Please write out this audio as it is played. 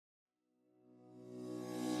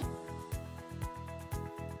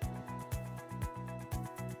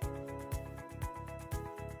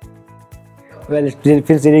Well, it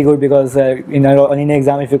feels really good because in an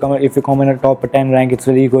exam, if you come in a top 10 rank, it's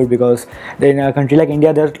really good because in a country like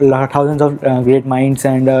India, there are thousands of great minds,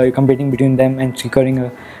 and competing between them and securing a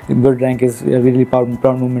good rank is a really proud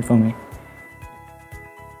moment for me.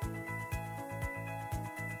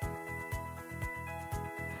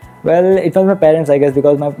 Well, it was my parents, I guess,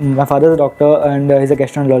 because my father is a doctor and he's a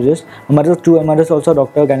gastroenterologist. My mother is also a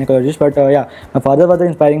doctor, gynecologist. But yeah, my father was an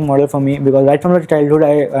inspiring model for me because right from my childhood,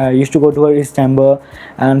 I used to go to his chamber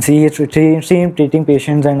and see him treating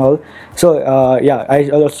patients and all. So yeah, I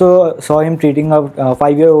also saw him treating a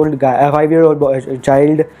 5-year-old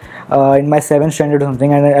child in my 7th standard or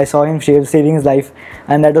something, and I saw him saving his life,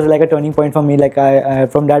 and that was like a turning point for me. Like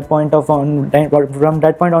from that point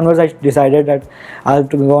onwards, I decided that I have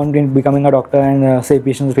to go on in becoming a doctor and save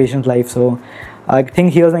patients' life. So I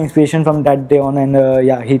think he was my inspiration from that day on, and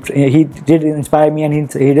yeah, he did inspire me, and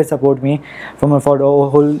he did support me for the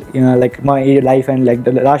whole like my life, and like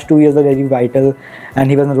the last 2 years were very vital, and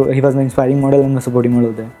he was my inspiring model and my supporting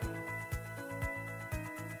model there.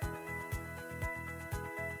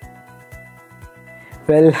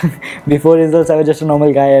 Well, before results, I was just a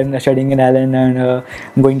normal guy and studying in Allen and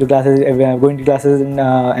going to classes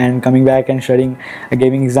and coming back and studying,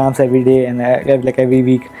 giving exams every day and like every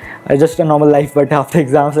week. Just a normal life, but after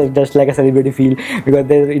exams, I just like a celebrity feel because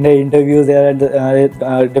in the interviews,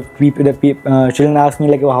 children ask me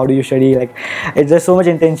like, oh, how do you study? Like, it's just so much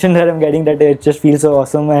attention that I'm getting that it just feels so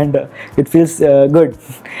awesome, and it feels good.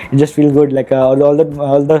 It just feels good. Like all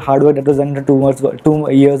the hard work that was done for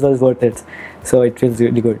 2 years was worth it. So it feels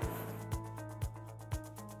really good.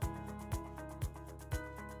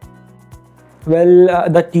 Well,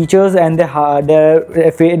 the teachers and their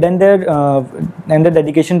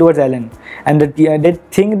dedication towards Allen, and they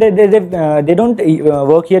think that they don't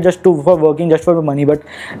work here just for money, but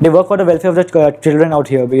they work for the welfare of the children out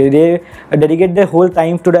here. They dedicate their whole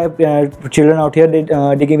time to the children out here.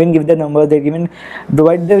 They even give their numbers. They even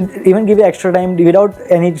give extra time without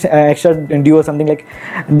any extra due or something. Like,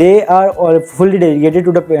 they are all fully dedicated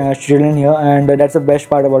to the children here, and that's the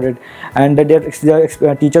best part about it. And their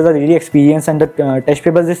teachers are really experienced, and the test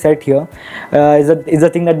papers they set here is the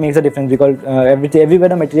thing that makes a difference, because everywhere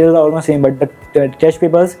the materials are almost same, but the test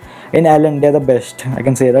papers in Allen, they're the best, I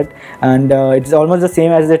can say that. And it's almost the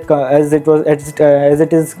same as it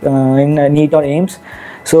is in NEET or AIIMS.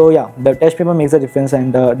 So yeah, the test paper makes a difference,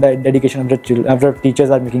 and the dedication of the teachers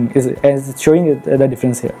are making is showing the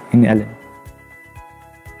difference here in Allen.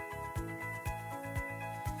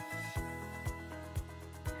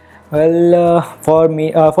 Well, for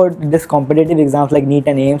me, for this competitive exams like NEET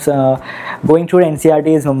and AIIMS, going through the NCERT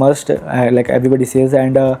is a must, like everybody says,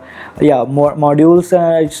 and yeah, more modules.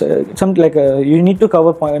 It's something like you need to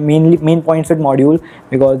cover main points with module,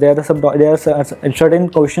 because there are certain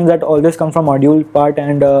questions that always come from module part,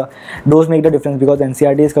 and those make the difference, because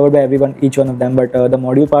NCERT is covered by each one of them, but the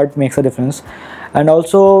module part makes a difference. And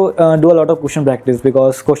also do a lot of question practice,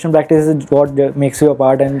 because question practice is what makes you a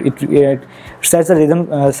part, and it sets a rhythm,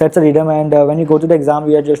 and when you go to the exam,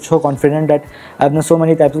 you are just so confident that I've done so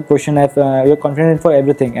many types of questions. You're confident for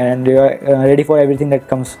everything, and you're ready for everything that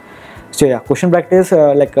comes. So yeah, question practice,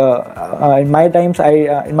 in my time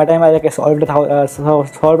I solved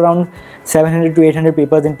around 700 to 800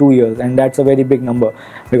 papers in 2 years, and that's a very big number,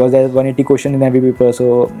 because there's 180 questions in every paper,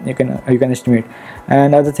 so you can estimate.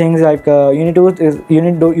 And other things like you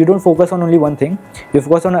don't focus on only one thing. You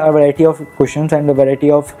focus on a variety of questions and a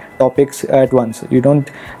variety of topics at once. You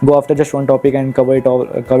don't go after just one topic and cover it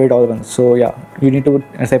all once. So yeah, you need to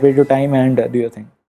separate your time and do your thing.